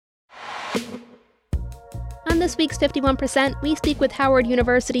On this week's 51%, we speak with Howard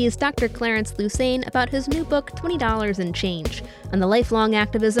University's Dr. Clarence Lusane about his new book, $20 and Change, on the lifelong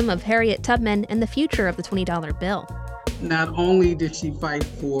activism of Harriet Tubman and the future of the $20 bill. Not only did she fight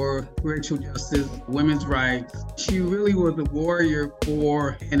for racial justice, women's rights, she really was a warrior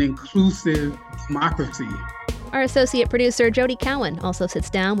for an inclusive democracy. Our associate producer, Jody Cowan, also sits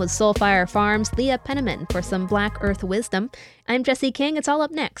down with Soulfire Farms' Leah Penniman for some Black Earth wisdom. I'm Jesse King. It's all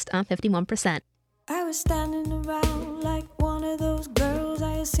up next on 51%. I was standing around like one of those girls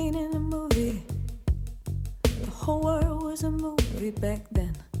I had seen in a movie. The whole world was a movie back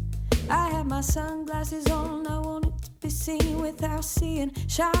then. I had my sunglasses on, I wanted to be seen without seeing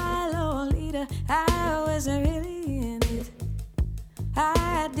Shiloh leader. I wasn't really in it,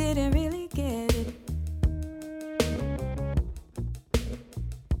 I didn't really get it.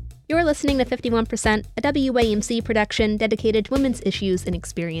 You're listening to 51%, a WAMC production dedicated to women's issues and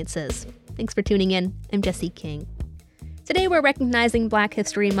experiences. Thanks for tuning in. I'm Jesse King. Today we're recognizing Black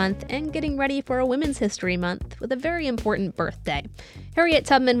History Month and getting ready for a Women's History Month with a very important birthday. Harriet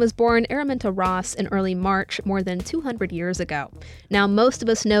Tubman was born Araminta Ross in early March, more than 200 years ago. Now, most of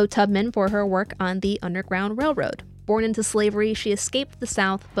us know Tubman for her work on the Underground Railroad. Born into slavery, she escaped the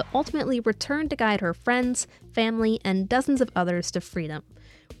South, but ultimately returned to guide her friends, family, and dozens of others to freedom.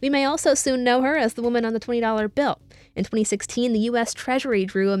 We may also soon know her as the woman on the $20 bill. In 2016, the U.S. Treasury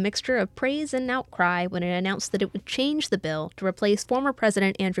drew a mixture of praise and outcry when it announced that it would change the bill to replace former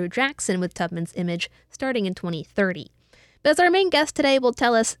President Andrew Jackson with Tubman's image starting in 2030. But as our main guest today will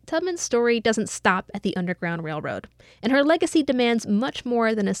tell us, Tubman's story doesn't stop at the Underground Railroad, and her legacy demands much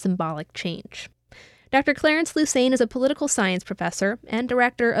more than a symbolic change. Dr. Clarence Lusane is a political science professor and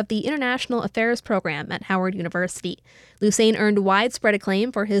director of the International Affairs Program at Howard University. Lusane earned widespread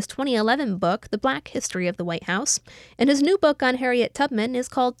acclaim for his 2011 book, The Black History of the White House, and his new book on Harriet Tubman is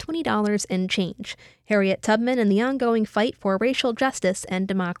called $20 and Change: Harriet Tubman and the Ongoing Fight for Racial Justice and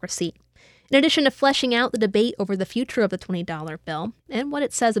Democracy. In addition to fleshing out the debate over the future of the $20 bill and what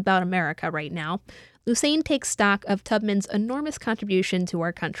it says about America right now, Lusane takes stock of Tubman's enormous contribution to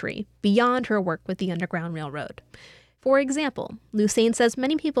our country, beyond her work with the Underground Railroad. For example, Lusane says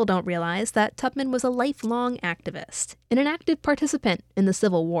many people don't realize that Tubman was a lifelong activist and an active participant in the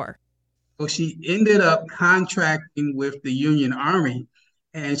Civil War. So she ended up contracting with the Union Army,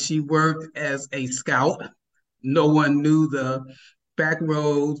 and she worked as a scout. No one knew the back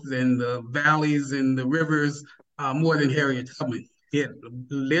roads and the valleys and the rivers more than Harriet Tubman. She had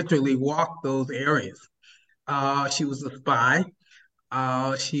literally walked those areas. She was a spy.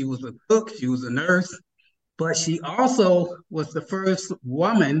 She was a cook. She was a nurse. But she also was the first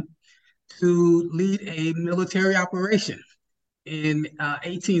woman to lead a military operation. In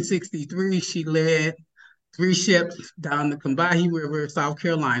 1863, she led 3 ships down the Combahee River, South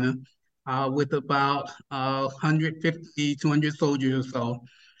Carolina, with about 150, 200 soldiers or so.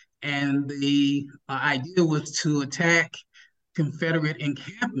 And the idea was to attack Confederate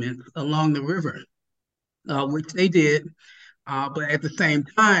encampments along the river, which they did. But at the same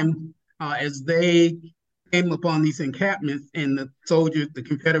time, as they came upon these encampments and the soldiers, the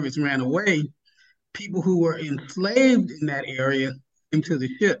Confederates ran away, people who were enslaved in that area came to the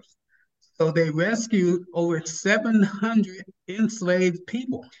ships. So they rescued over 700 enslaved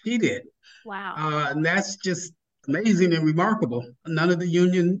people. She did. Wow. And that's just amazing and remarkable. None of the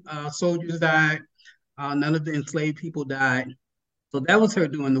Union soldiers died. None of the enslaved people died. So that was her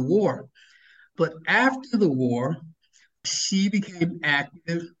during the war. But after the war, she became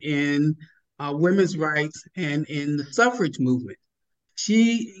active in women's rights and in the suffrage movement.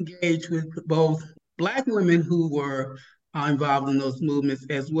 She engaged with both Black women who were involved in those movements,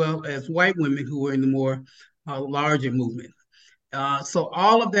 as well as white women who were in the more larger movements. So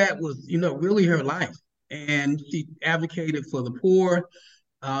all of that was, really her life. And she advocated for the poor.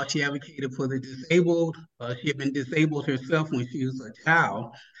 She advocated for the disabled. She had been disabled herself when she was a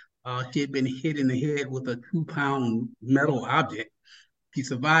child. She had been hit in the head with a 2-pound metal object. She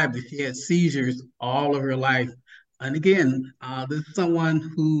survived, but she had seizures all of her life. And again, this is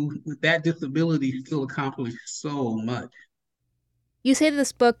someone who, with that disability, still accomplished so much. You say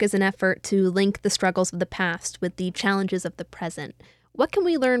this book is an effort to link the struggles of the past with the challenges of the present. What can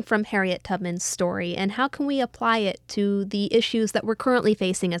we learn from Harriet Tubman's story, and how can we apply it to the issues that we're currently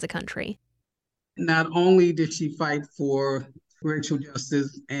facing as a country? Not only did she fight for racial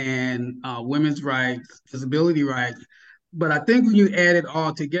justice and women's rights, disability rights, but I think when you add it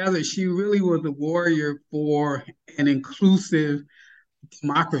all together, she really was a warrior for an inclusive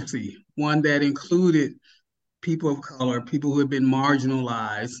democracy, one that included people of color, people who had been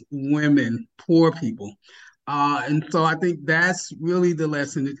marginalized, women, poor people. And so I think that's really the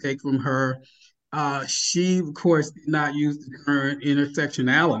lesson to take from her. She, of course, did not use the term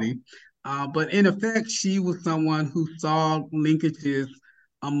intersectionality, but in effect, she was someone who saw linkages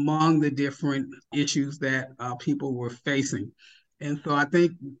among the different issues that people were facing. And so I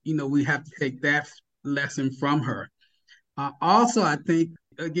think, we have to take that lesson from her. Also, I think,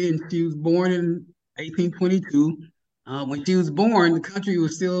 again, she was born in 1822. When she was born, the country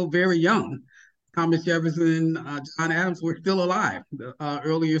was still very young. Thomas Jefferson, John Adams were still alive, the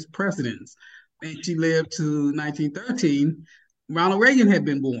earliest presidents. And she lived to 1913. Ronald Reagan had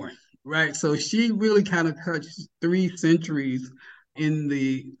been born, right? So she really kind of touched 3 centuries in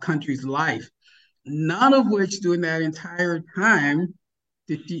the country's life, none of which during that entire time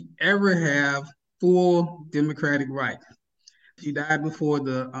did she ever have full democratic rights. She died before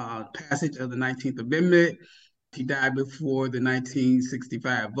the passage of the 19th Amendment. She died before the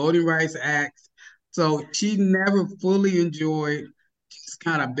 1965 Voting Rights Act. So she never fully enjoyed just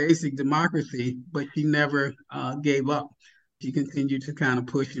kind of basic democracy, but she never gave up. She continued to kind of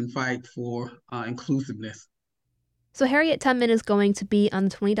push and fight for inclusiveness. So Harriet Tubman is going to be on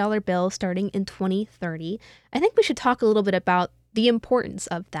the $20 bill starting in 2030. I think we should talk a little bit about the importance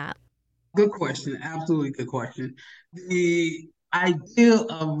of that. Good question. Absolutely good question. The idea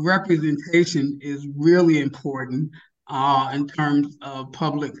of representation is really important in terms of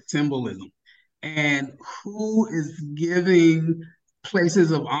public symbolism and who is giving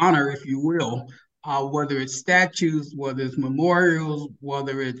places of honor, if you will, whether it's statues, whether it's memorials,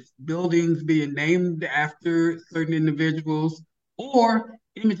 whether it's buildings being named after certain individuals, or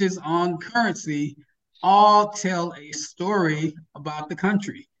images on currency, all tell a story about the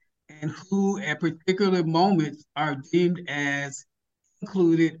country and who at particular moments are deemed as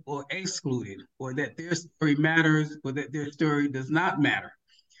included or excluded, or that their story matters or that their story does not matter.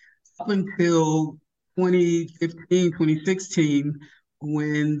 Up until 2015, 2016,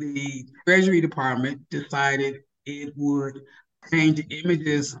 when the Treasury Department decided it would change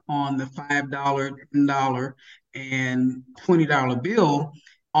images on the $5, $10, and $20 bill,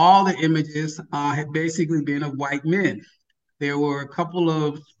 all the images had basically been of white men. There were a couple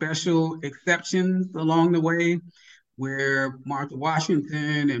of special exceptions along the way where Martha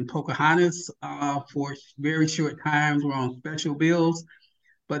Washington and Pocahontas for very short times were on special bills.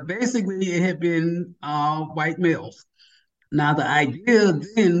 But basically, it had been white males. Now, the idea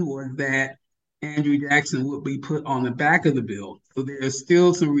then was that Andrew Jackson would be put on the back of the bill. So there's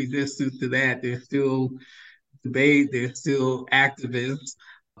still some resistance to that. There's still debate. There's still activists,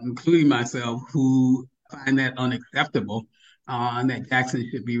 including myself, who find that unacceptable and that Jackson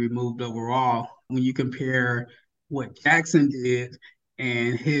should be removed overall. When you compare what Jackson did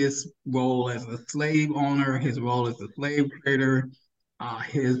and his role as a slave owner, his role as a slave trader,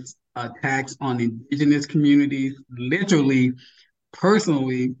 his attacks on indigenous communities, literally,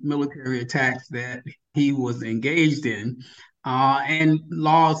 personally, military attacks that he was engaged in, and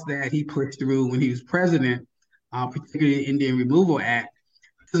laws that he pushed through when he was president, particularly the Indian Removal Act,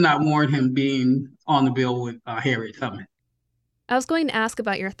 does not warrant him being on the bill with Harriet Tubman. I was going to ask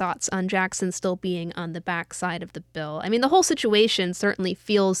about your thoughts on Jackson still being on the back side of the bill. I mean, the whole situation certainly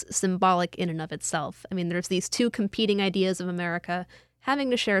feels symbolic in and of itself. I mean, there's these two competing ideas of America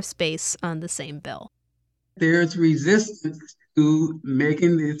having to share space on the same bill. There's resistance to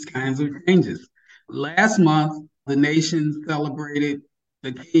making these kinds of changes. Last month, the nation celebrated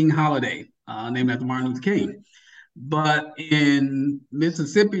the King holiday, named after Martin Luther King. But in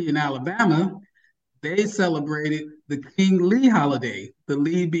Mississippi and Alabama, they celebrated the King Lee holiday, the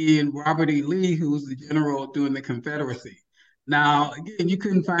Lee being Robert E. Lee, who was the general during the Confederacy. Now, again, you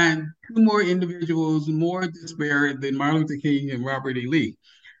couldn't find two more individuals more disparate than Martin Luther King and Robert E. Lee.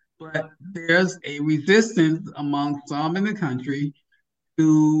 But there's a resistance among some in the country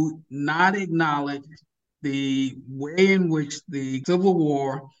to not acknowledge the way in which the Civil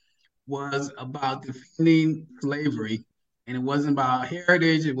War was about defending slavery. And it wasn't about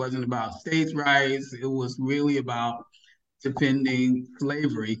heritage, it wasn't about states' rights, it was really about defending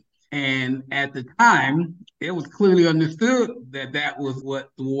slavery. And at the time, it was clearly understood that that was what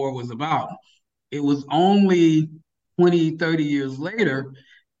the war was about. It was only 20, 30 years later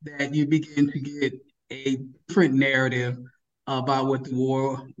that you begin to get a different narrative about what the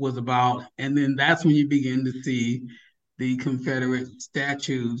war was about. And then that's when you begin to see the Confederate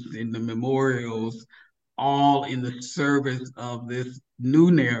statues and the memorials all in the service of this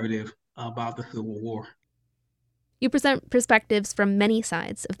new narrative about the Civil War. You present perspectives from many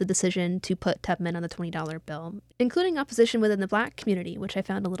sides of the decision to put Tubman on the $20 bill, including opposition within the Black community, which I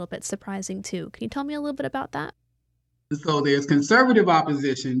found a little bit surprising too. Can you tell me a little bit about that? So there's conservative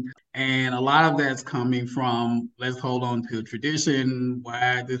opposition, and a lot of that's coming from let's hold on to tradition,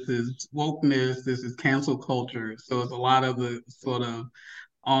 why this is wokeness, this is cancel culture. So it's a lot of the sort of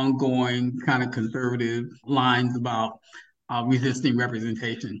ongoing kind of conservative lines about resisting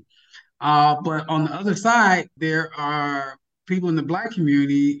representation. But on the other side, there are people in the Black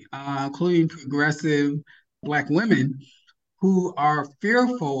community, including progressive Black women, who are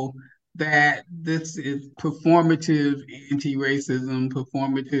fearful that this is performative anti-racism,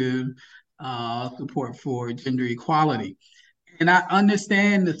 performative support for gender equality. And I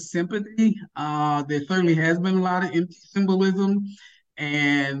understand the sympathy. There certainly has been a lot of empty symbolism.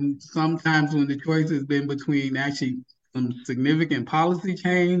 And sometimes when the choice has been between actually some significant policy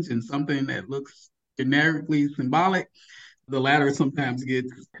change and something that looks generically symbolic, the latter sometimes gets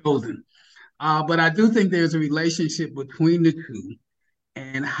chosen. But I do think there's a relationship between the two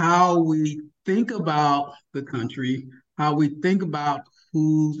and how we think about the country, how we think about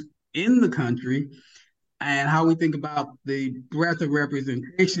who's in the country, and how we think about the breadth of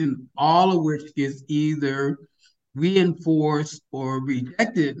representation, all of which is either reinforced or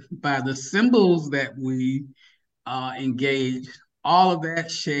rejected by the symbols that we engage. All of that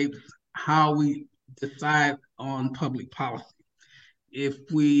shapes how we decide on public policy. If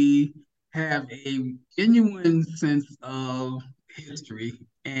we have a genuine sense of history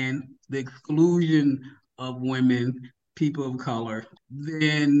and the exclusion of women, people of color,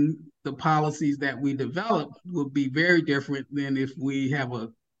 then the policies that we develop will be very different than if we have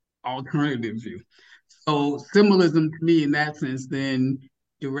an alternative view. So symbolism to me in that sense then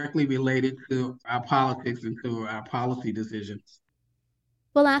directly related to our politics and to our policy decisions.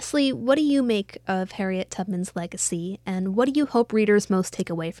 Well, lastly, what do you make of Harriet Tubman's legacy, and what do you hope readers most take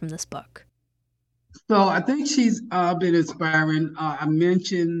away from this book? So I think she's been inspiring. I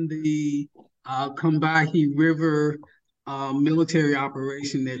mentioned the Combahee River military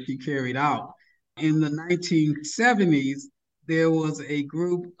operation that she carried out. In the 1970s, there was a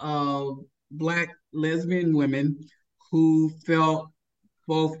group of Black lesbian women who felt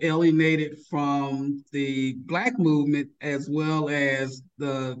both alienated from the Black movement as well as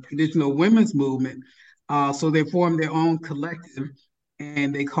the traditional women's movement. So they formed their own collective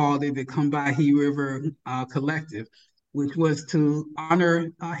and they called it the Combahee River Collective, which was to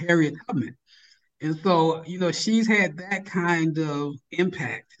honor Harriet Tubman. And so, she's had that kind of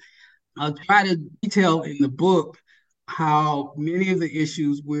impact. I'll try to detail in the book how many of the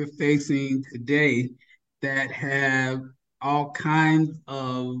issues we're facing today that have all kinds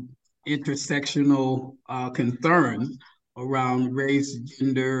of intersectional concerns around race,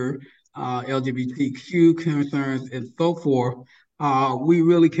 gender, LGBTQ concerns, and so forth, we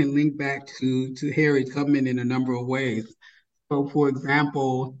really can link back to Harriet Tubman in a number of ways. So, for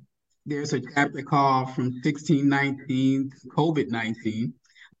example, there's a chapter called From 1619 to COVID-19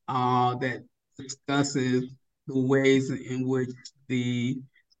 that discusses the ways in which the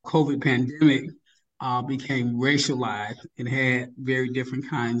COVID pandemic became racialized and had very different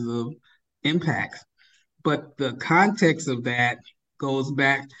kinds of impacts. But the context of that goes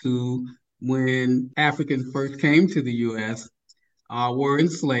back to when Africans first came to the US, were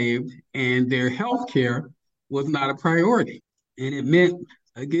enslaved, and their health care was not a priority. And it meant,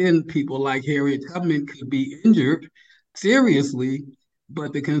 again, people like Harriet Tubman could be injured seriously,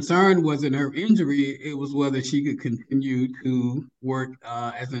 but the concern wasn't her injury, it was whether she could continue to work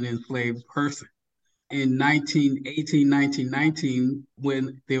as an enslaved person. In 1918, 1919,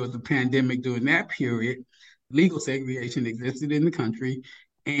 when there was a pandemic during that period, legal segregation existed in the country,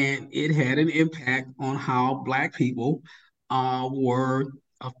 and it had an impact on how Black people were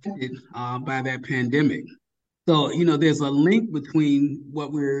affected by that pandemic. So, there's a link between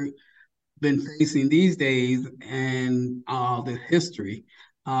what we're been facing these days and the history.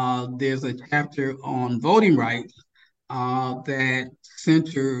 There's a chapter on voting rights that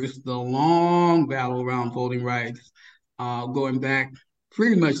centers the long battle around voting rights, going back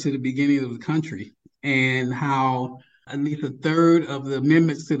pretty much to the beginning of the country, and how at least a third of the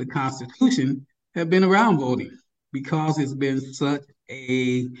amendments to the Constitution have been around voting because it's been such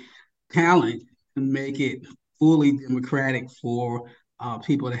a challenge to make it fully democratic for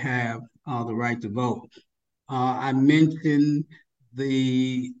people to have the right to vote. I mentioned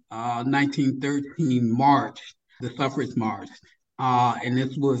the 1913 march, the suffrage march, and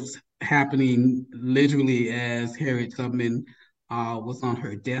this was happening literally as Harriet Tubman was on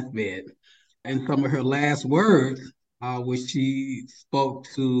her deathbed. And some of her last words, which she spoke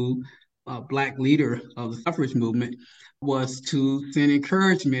to a Black leader of the suffrage movement, was to send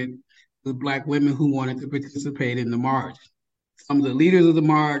encouragement to Black women who wanted to participate in the march. Some of the leaders of the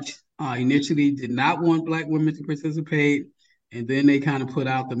march initially did not want Black women to participate. And then they kind of put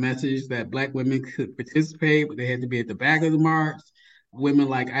out the message that Black women could participate, but they had to be at the back of the march. Women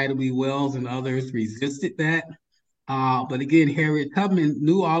like Ida B. Wells and others resisted that. But again, Harriet Tubman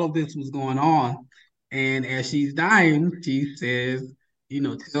knew all of this was going on. And as she's dying, she says,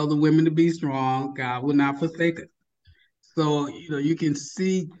 tell the women to be strong. God will not forsake us. So, you can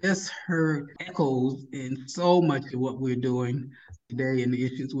see just her echoes in so much of what we're doing today and the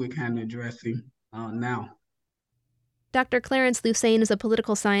issues we're kind of addressing now. Dr. Clarence Lusane is a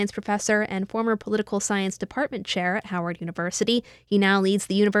political science professor and former political science department chair at Howard University. He now leads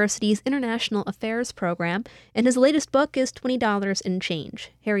the university's International Affairs program, and his latest book is $20 and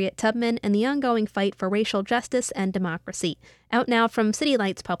Change, Harriet Tubman and the Ongoing Fight for Racial Justice and Democracy, out now from City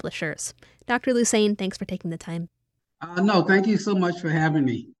Lights Publishers. Dr. Lusane, thanks for taking the time. No, thank you so much for having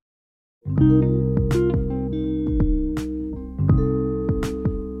me.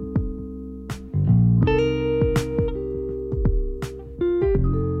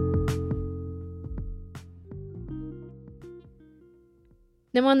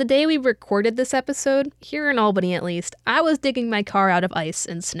 Now, on the day we recorded this episode, here in Albany at least, I was digging my car out of ice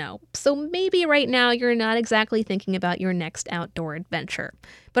and snow. So maybe right now you're not exactly thinking about your next outdoor adventure.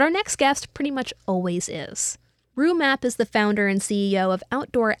 But our next guest pretty much always is. Rue Mapp is the founder and CEO of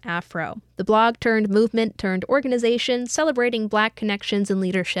Outdoor Afro, the blog turned movement turned organization celebrating Black connections and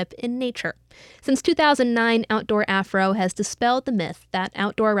leadership in nature. Since 2009, Outdoor Afro has dispelled the myth that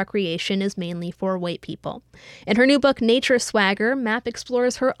outdoor recreation is mainly for white people. In her new book, Nature Swagger, Mapp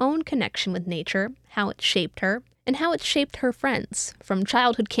explores her own connection with nature, how it shaped her, and how it shaped her friends, from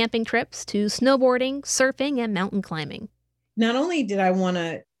childhood camping trips to snowboarding, surfing, and mountain climbing. Not only did I want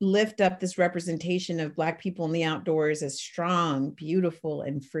to lift up this representation of Black people in the outdoors as strong, beautiful,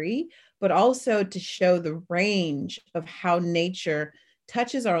 and free, but also to show the range of how nature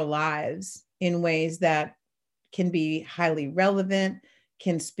touches our lives in ways that can be highly relevant,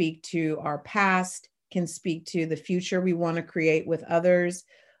 can speak to our past, can speak to the future we want to create with others.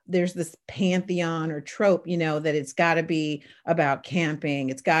 There's this pantheon or trope, that it's got to be about camping,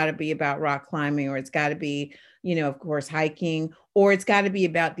 it's got to be about rock climbing, or it's got to be, of course, hiking, or it's got to be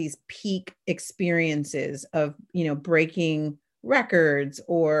about these peak experiences of, breaking records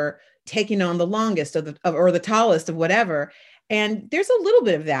or taking on the longest or the tallest of whatever. And there's a little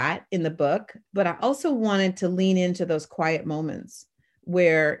bit of that in the book, but I also wanted to lean into those quiet moments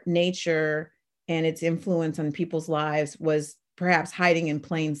where nature and its influence on people's lives was perhaps hiding in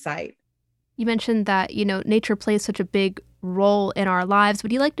plain sight. You mentioned that, nature plays such a big role in our lives.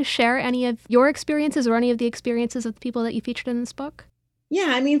 Would you like to share any of your experiences or any of the experiences of the people that you featured in this book?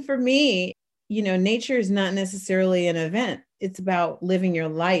 Yeah, for me, nature is not necessarily an event. It's about living your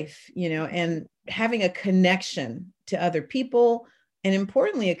life, and having a connection to other people, and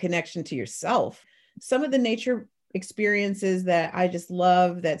importantly, a connection to yourself. Some of the nature experiences that I just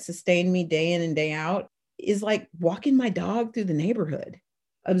love that sustain me day in and day out is like walking my dog through the neighborhood,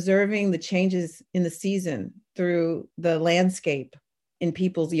 observing the changes in the season through the landscape in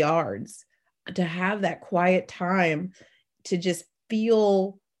people's yards, to have that quiet time to just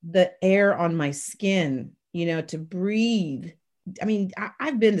feel the air on my skin, to breathe.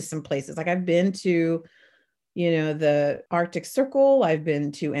 I've been to some places, like I've been to, the Arctic Circle, I've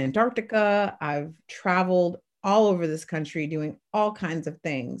been to Antarctica, I've traveled all over this country doing all kinds of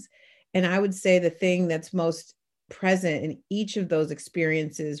things. And I would say the thing that's most present in each of those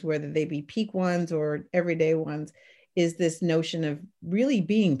experiences, whether they be peak ones or everyday ones, is this notion of really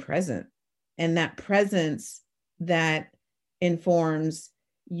being present, and that presence that informs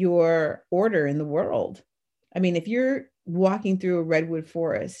your order in the world. If you're walking through a redwood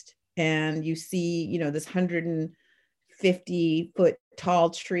forest and you see, this 150-foot tall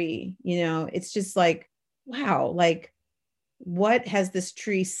tree, it's just like, wow, like what has this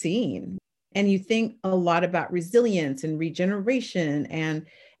tree seen? And you think a lot about resilience and regeneration and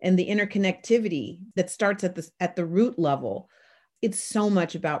the interconnectivity that starts at the root level. It's so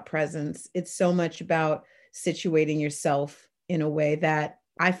much about presence. It's so much about situating yourself in a way that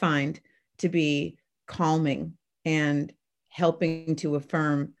I find to be calming and helping to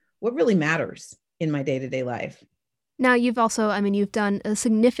affirm what really matters in my day-to-day life. Now, you've also, you've done a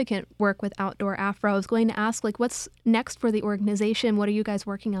significant work with Outdoor Afro. I was going to ask, what's next for the organization? What are you guys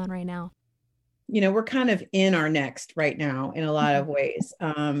working on right now? We're kind of in our next right now in a lot of ways.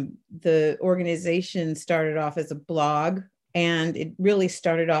 The organization started off as a blog, and it really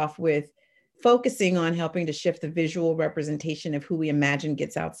started off with focusing on helping to shift the visual representation of who we imagine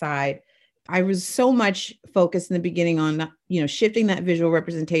gets outside I was so much focused in the beginning on, shifting that visual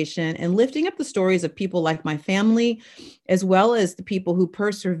representation and lifting up the stories of people like my family, as well as the people who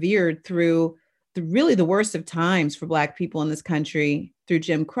persevered through the worst of times for Black people in this country through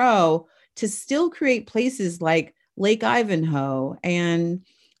Jim Crow, to still create places like Lake Ivanhoe and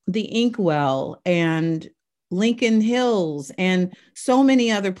the Inkwell and Lincoln Hills and so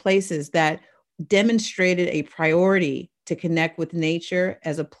many other places that demonstrated a priority to connect with nature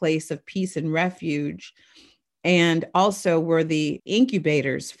as a place of peace and refuge, and also were the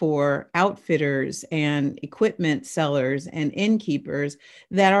incubators for outfitters and equipment sellers and innkeepers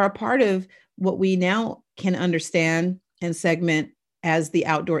that are a part of what we now can understand and segment as the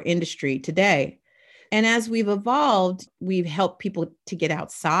outdoor industry today. And as we've evolved, we've helped people to get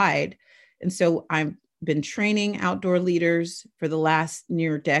outside. And so I've been training outdoor leaders for the last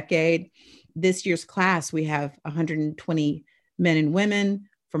near decade. This year's class, we have 120 men and women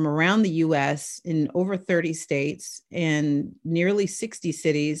from around the US in over 30 states and nearly 60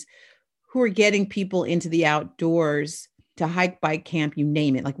 cities who are getting people into the outdoors to hike, bike, camp, you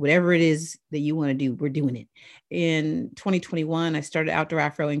name it, like whatever it is that you want to do, we're doing it. In 2021, I started Outdoor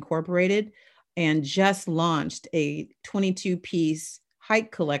Afro Incorporated and just launched a 22-piece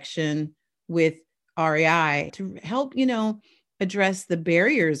hike collection with REI to help, address the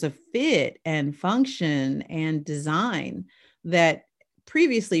barriers of fit and function and design that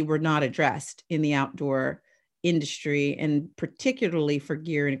previously were not addressed in the outdoor industry, and particularly for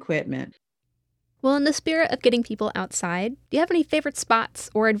gear and equipment. Well, in the spirit of getting people outside, do you have any favorite spots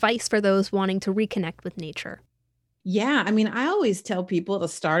or advice for those wanting to reconnect with nature? Yeah, I always tell people to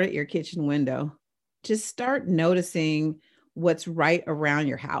start at your kitchen window. Just start noticing what's right around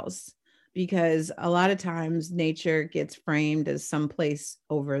your house, because a lot of times nature gets framed as someplace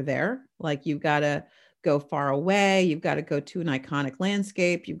over there. Like you've got to go far away. You've got to go to an iconic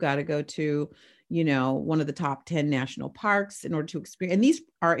landscape. You've got to go to, one of the top 10 national parks in order to experience. And these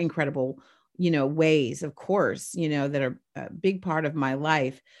are incredible, ways, of course, that are a big part of my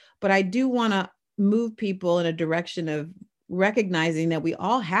life. But I do want to move people in a direction of recognizing that we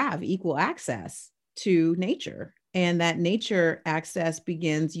all have equal access to nature, and that nature access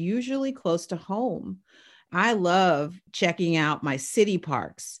begins usually close to home. I love checking out my city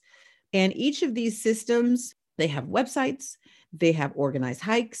parks, and each of these systems, they have websites, they have organized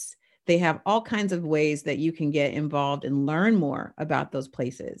hikes, they have all kinds of ways that you can get involved and learn more about those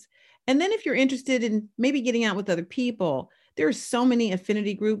places. And then if you're interested in maybe getting out with other people, there are so many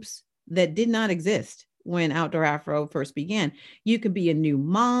affinity groups that did not exist when Outdoor Afro first began. You could be a new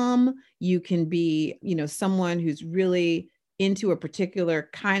mom, you can be, someone who's really into a particular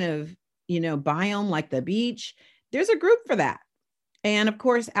kind of, biome like the beach. There's a group for that. And of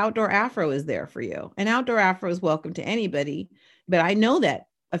course, Outdoor Afro is there for you. And Outdoor Afro is welcome to anybody. But I know that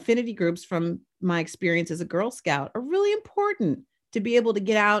affinity groups, from my experience as a Girl Scout, are really important to be able to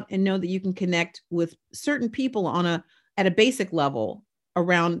get out and know that you can connect with certain people at a basic level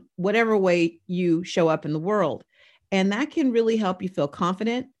around whatever way you show up in the world. And that can really help you feel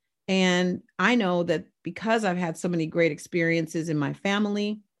confident. And I know that because I've had so many great experiences in my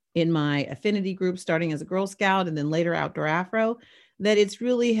family, in my affinity group, starting as a Girl Scout and then later Outdoor Afro, that it's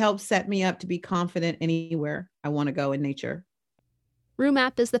really helped set me up to be confident anywhere I want to go in nature. Rue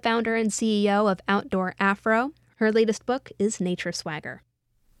Mapp is the founder and CEO of Outdoor Afro. Her latest book is Nature Swagger.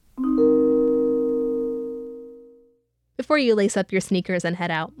 Before you lace up your sneakers and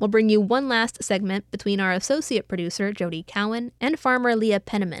head out, we'll bring you one last segment between our associate producer, Jody Cowan, and farmer Leah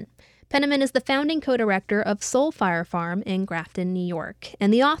Penniman. Penniman is the founding co-director of Soulfire Farm in Grafton, New York,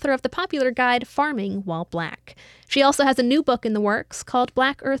 and the author of the popular guide Farming While Black. She also has a new book in the works called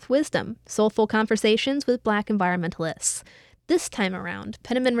Black Earth Wisdom: Soulful Conversations with Black Environmentalists. This time around,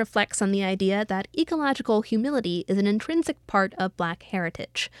 Penniman reflects on the idea that ecological humility is an intrinsic part of Black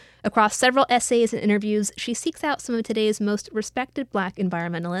heritage. Across several essays and interviews, she seeks out some of today's most respected Black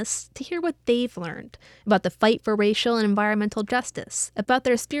environmentalists to hear what they've learned about the fight for racial and environmental justice, about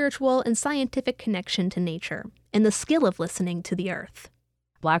their spiritual and scientific connection to nature, and the skill of listening to the earth.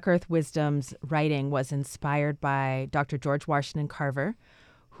 Black Earth Wisdom's writing was inspired by Dr. George Washington Carver,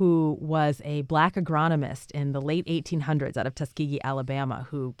 who was a Black agronomist in the late 1800s out of Tuskegee, Alabama,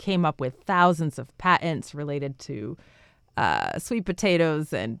 who came up with thousands of patents related to sweet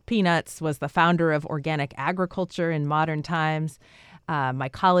potatoes and peanuts, was the founder of organic agriculture in modern times,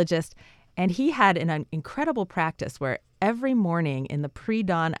 mycologist. And he had an incredible practice where every morning in the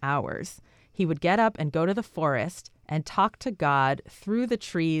pre-dawn hours, he would get up and go to the forest and talk to God through the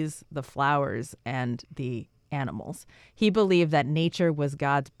trees, the flowers, and the animals. He believed that nature was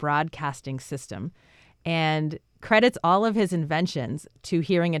God's broadcasting system. And credits all of his inventions to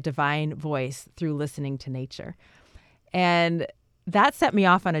hearing a divine voice through listening to nature. And that set me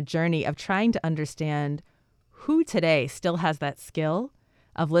off on a journey of trying to understand who today still has that skill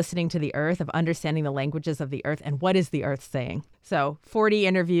of listening to the earth, of understanding the languages of the earth, and what is the earth saying. So 40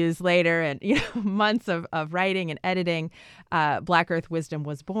 interviews later and months of writing and editing, Black Earth Wisdom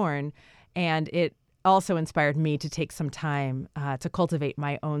was born. And it also inspired me to take some time to cultivate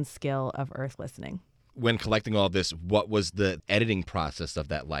my own skill of earth listening. When collecting all this, what was the editing process of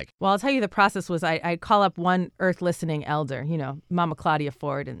that like? Well, I'll tell you the process was I'd call up one earth listening elder, Mama Claudia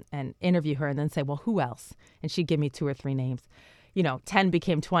Ford, and interview her and then say, well, who else? And she'd give me 2 or 3 names. 10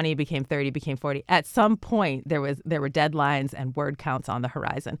 became 20, became 30, became 40. At some point, there were deadlines and word counts on the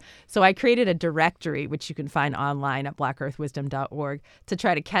horizon. So I created a directory, which you can find online at blackearthwisdom.org, to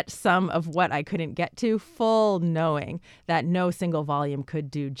try to catch some of what I couldn't get to, full knowing that no single volume could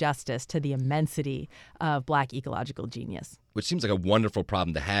do justice to the immensity of Black ecological genius. Which seems like a wonderful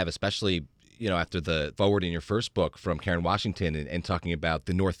problem to have, especially after the forward in your first book from Karen Washington and talking about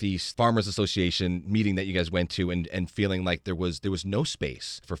the Northeast Farmers Association meeting that you guys went to and feeling like there was no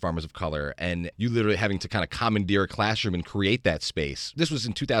space for farmers of color, and you literally having to kind of commandeer a classroom and create that space. This was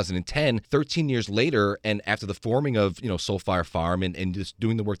in 2010, 13 years later, and after the forming of, Soulfire Farm and just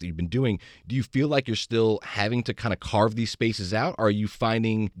doing the work that you've been doing, do you feel like you're still having to kind of carve these spaces out? Or are you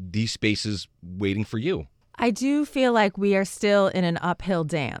finding these spaces waiting for you? I do feel like we are still in an uphill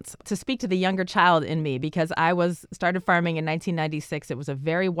dance. To speak to the younger child in me, because I started farming in 1996. It was a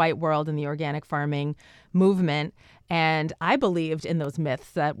very white world in the organic farming movement. And I believed in those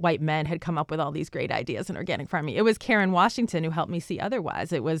myths that white men had come up with all these great ideas in organic farming. It was Karen Washington who helped me see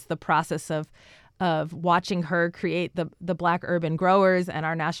otherwise. It was the process of watching her create the Black urban growers and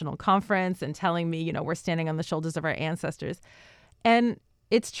our national conference and telling me, we're standing on the shoulders of our ancestors. And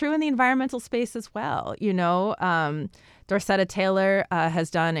it's true in the environmental space as well. Dorcetta Taylor has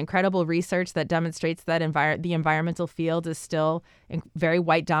done incredible research that demonstrates that the environmental field is still in very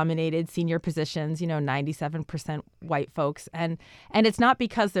white-dominated senior positions, 97% white folks. And it's not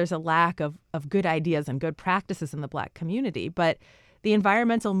because there's a lack of good ideas and good practices in the Black community, but the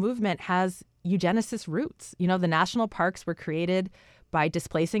environmental movement has eugenicist roots. The national parks were created by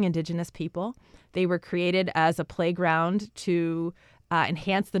displacing indigenous people. They were created as a playground to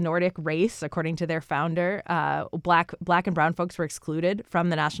enhance the Nordic race, according to their founder. Black and brown folks were excluded from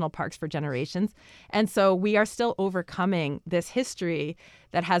the national parks for generations. And so we are still overcoming this history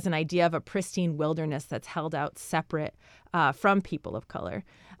that has an idea of a pristine wilderness that's held out separate from people of color,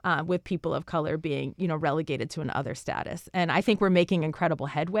 with people of color being, relegated to an other status. And I think we're making incredible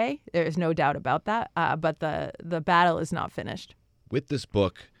headway. There's no doubt about that. But the battle is not finished. With this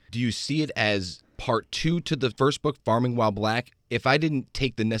book, do you see it as part 2 to the first book, Farming While Black? If I didn't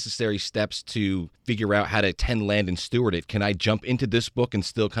take the necessary steps to figure out how to tend land and steward it, can I jump into this book and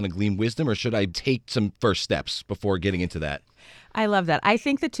still kind of glean wisdom, or should I take some first steps before getting into that? I love that. I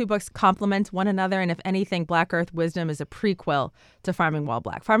think the 2 books complement one another, and if anything, Black Earth Wisdom is a prequel to Farming While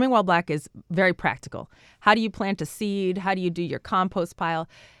Black. Farming While Black is very practical. How do you plant a seed? How do you do your compost pile?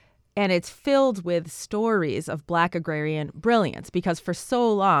 And it's filled with stories of Black agrarian brilliance, because for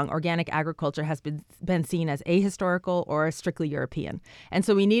so long, organic agriculture has been seen as ahistorical or strictly European. And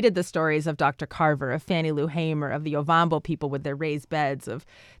so we needed the stories of Dr. Carver, of Fannie Lou Hamer, of the Ovambo people with their raised beds, of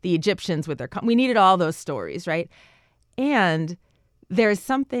the Egyptians with their... We needed all those stories, right? And there's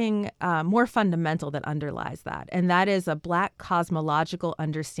something more fundamental that underlies that, and that is a Black cosmological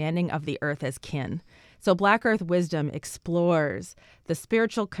understanding of the earth as kin. So Black Earth Wisdom explores the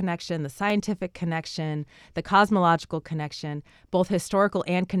spiritual connection, the scientific connection, the cosmological connection, both historical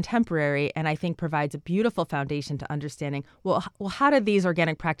and contemporary, and I think provides a beautiful foundation to understanding, well, how did these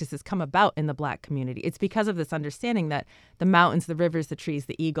organic practices come about in the Black community? It's because of this understanding that the mountains, the rivers, the trees,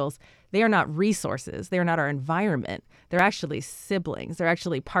 the eagles, they are not resources. They are not our environment. They're actually siblings. They're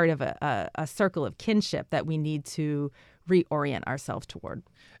actually part of a circle of kinship that we need to reorient ourselves toward.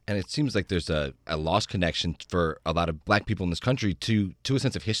 And it seems like there's a lost connection for a lot of Black people in this country to a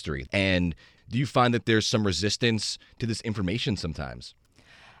sense of history. And do you find that there's some resistance to this information sometimes?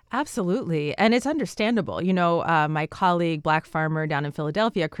 Absolutely. And it's understandable. My colleague, Black farmer down in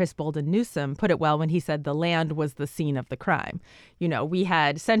Philadelphia, Chris Bolden Newsom, put it well when he said the land was the scene of the crime. We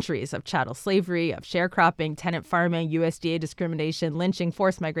had centuries of chattel slavery, of sharecropping, tenant farming, USDA discrimination, lynching,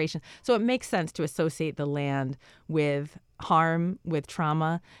 forced migration. So it makes sense to associate the land with harm, with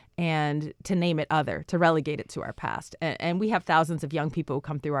trauma, and to name it other, to relegate it to our past. And we have thousands of young people who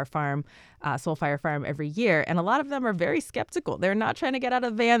come through our farm, Soulfire Farm, every year. And a lot of them are very skeptical. They're not trying to get out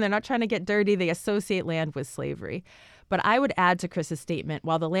of the van. They're not trying to get dirty. They associate land with slavery. But I would add to Chris's statement,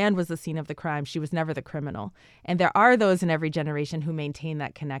 while the land was the scene of the crime, she was never the criminal. And there are those in every generation who maintain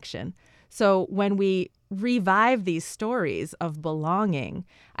that connection. So when we revive these stories of belonging,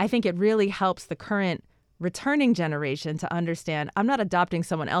 I think it really helps the current returning generation to understand I'm not adopting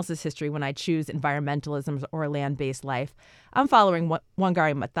someone else's history when I choose environmentalism or land-based life. I'm following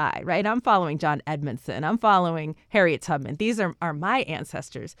Wangari Maathai, right? I'm following John Edmondson. I'm following Harriet Tubman. These are my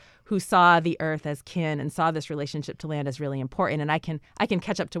ancestors who saw the earth as kin and saw this relationship to land as really important. And I can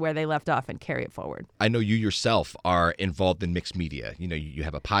catch up to where they left off and carry it forward. I know you yourself are involved in mixed media. You know, you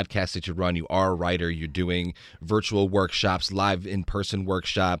have a podcast that you run. You are a writer. You're doing virtual workshops, live in-person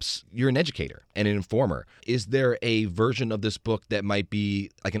workshops. You're an educator and an informer. Is there a version of this book that might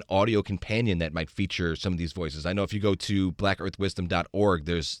be like an audio companion that might feature some of these voices? I know if you go to blackearthwisdom.org,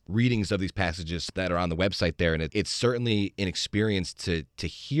 there's readings of these passages that are on the website there, and it's certainly an experience to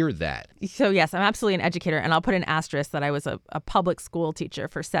hear that. So yes, I'm absolutely an educator, and I'll put an asterisk that I was a public school teacher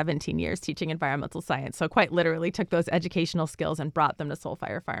for 17 years teaching environmental science, so quite literally took those educational skills and brought them to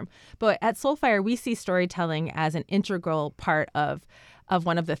Soulfire Farm. But at Soulfire, we see storytelling as an integral part of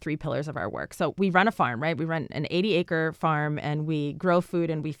one of the three pillars of our work. So we run a farm, right? We run an 80-acre farm, and we grow food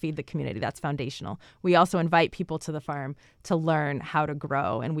and we feed the community. That's foundational. We also invite people to the farm to learn how to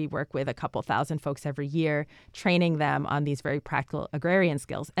grow, and we work with a couple thousand folks every year, training them on these very practical agrarian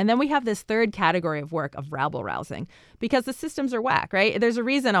skills. And then we have this third category of work of rabble-rousing, because the systems are whack, right? There's a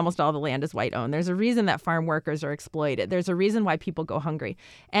reason almost all the land is white-owned. There's a reason that farm workers are exploited. There's a reason why people go hungry.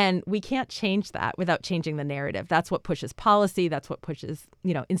 And we can't change that without changing the narrative. That's what pushes policy. That's what pushes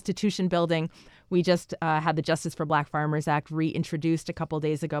institution building. We just had the Justice for Black Farmers Act reintroduced a couple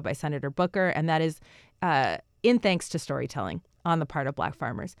days ago by Senator Booker, and that is in thanks to storytelling on the part of Black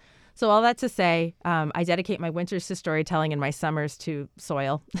farmers. So all that to say, I dedicate my winters to storytelling and my summers to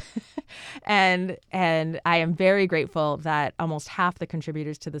soil. and I am very grateful that almost half the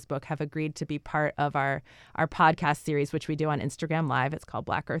contributors to this book have agreed to be part of our podcast series, which we do on Instagram Live. It's called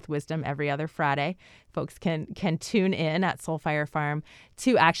Black Earth Wisdom every other Friday. Folks can tune in at Soulfire Farm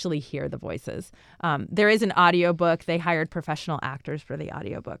to actually hear the voices. There is an audiobook. They hired professional actors for the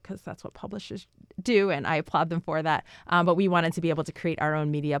audiobook because that's what publishers do, and I applaud them for that. But we wanted to be able to create our own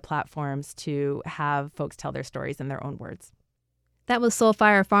media platforms to have folks tell their stories in their own words. That was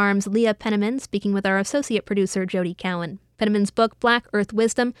Soulfire Farm's Leah Penniman speaking with our associate producer, Jody Cowan. Penniman's book, Black Earth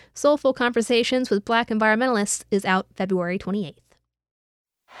Wisdom, Soulful Conversations with Black Environmentalists, is out February 28th.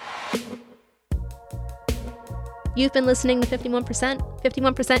 You've been listening to 51%.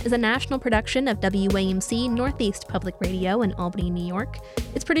 51% is a national production of WAMC Northeast Public Radio in Albany, New York.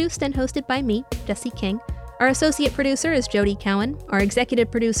 It's produced and hosted by me, Jesse King. Our associate producer is Jody Cowan. Our executive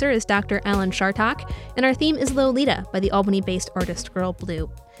producer is Dr. Alan Shartok. And our theme is Lolita by the Albany-based artist Girl Blue.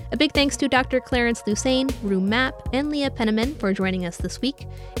 A big thanks to Dr. Clarence Lusane, Rue Mapp, and Leah Penniman for joining us this week,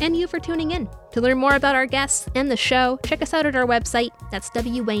 and you for tuning in. To learn more about our guests and the show, check us out at our website. That's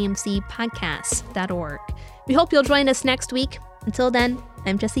WAMCpodcasts.org. We hope you'll join us next week. Until then,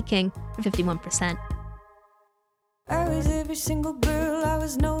 I'm Jesse King for 51%. I was every single girl, I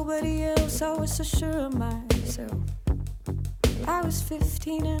was nobody else, I was so sure of myself. I was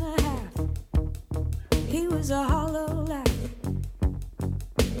 15 and a half, he was a hollow laugh.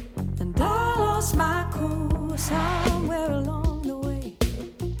 And I lost my cool somewhere along the way.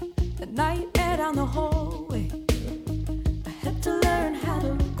 The night air down the hallway, I had to learn how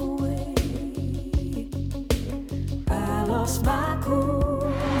to look away. I lost my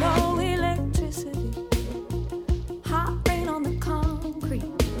cool, no electricity, hot rain on the concrete,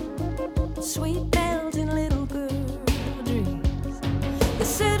 sweet melting little girl dreams. They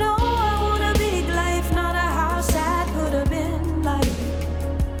said, oh, I want a big life, not a house I could have been like.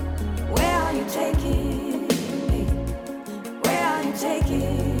 Where are you taking me? Where are you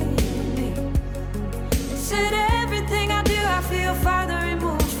taking me? Said